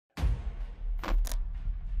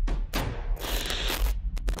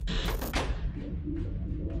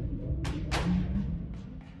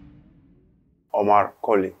Omar,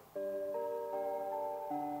 Colley.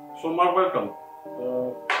 So Omar, welcome.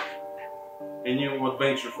 A new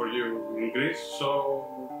adventure for you in Greece. So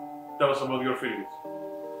tell us about your feelings.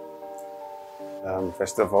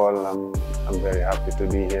 First of all, I'm very happy to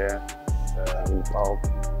be here in PAOK.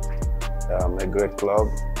 A great club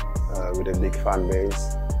with a big fan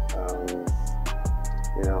base.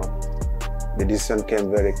 You know, the decision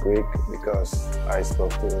came very quick because I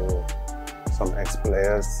spoke to some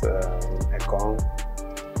ex-players, Ekong,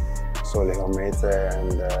 Soleh Omete,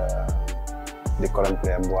 and the current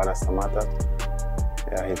player Mbwana Samata.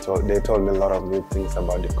 Yeah, they told me a lot of good things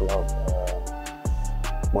about the club.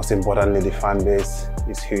 Most importantly, the fan base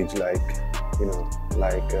is huge, like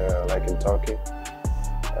in Turkey,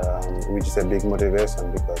 which is a big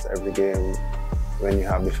motivation because every game, when you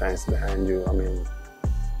have the fans behind you, I mean,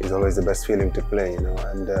 it's always the best feeling to play, you know.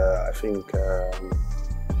 And I think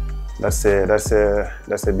that's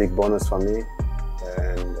a big bonus for me.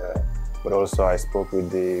 And but also I spoke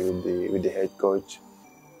with the head coach,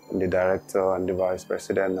 and the director, and the vice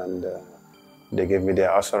president, and they gave me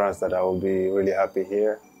the assurance that I will be really happy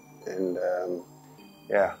here. And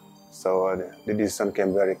yeah, so the decision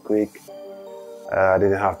came very quick. I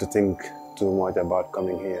didn't have to think too much about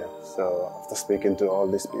coming here. So after speaking to all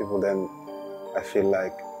these people, then I feel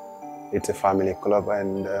like it's a family club,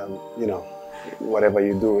 and you know, whatever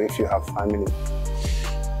you do, if you have family,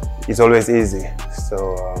 it's always easy.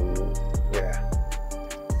 So yeah,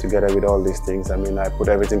 together with all these things, I mean, I put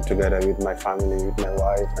everything together with my family, with my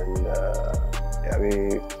wife, and yeah,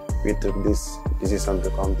 we took this decision to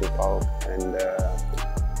come to PAOK and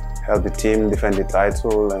help the team defend the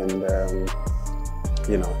title, and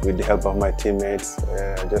you know, with the help of my teammates,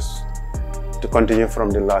 just to continue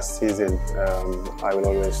from the last season. I will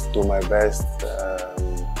always do my best.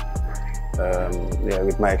 Yeah,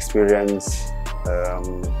 with my experience,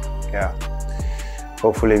 yeah,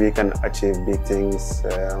 hopefully we can achieve big things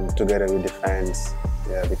together with the fans.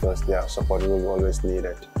 Yeah, because their support will always need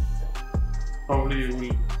it. Probably you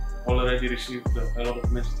will already received a lot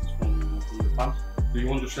of messages from the fans. Do you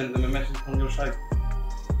want to send them a message from your side?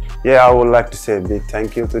 Yeah, I would like to say a big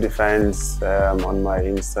thank you to the fans on my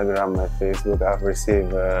Instagram, my Facebook. I've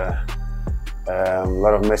received a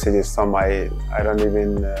lot of messages. Some I don't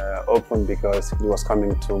even open because it was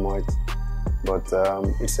coming too much. But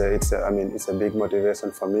it's a big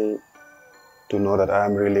motivation for me to know that I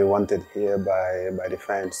am really wanted here by the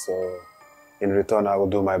fans. So in return, I will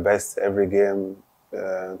do my best every game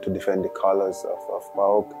to defend the colors of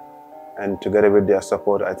PAOK. And together with their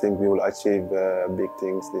support, I think we will achieve big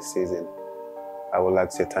things this season. I would like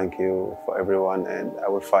to say thank you for everyone, and I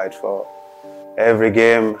will fight for every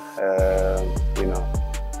game, you know,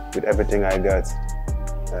 with everything I got,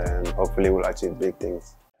 and hopefully we'll achieve big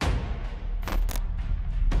things.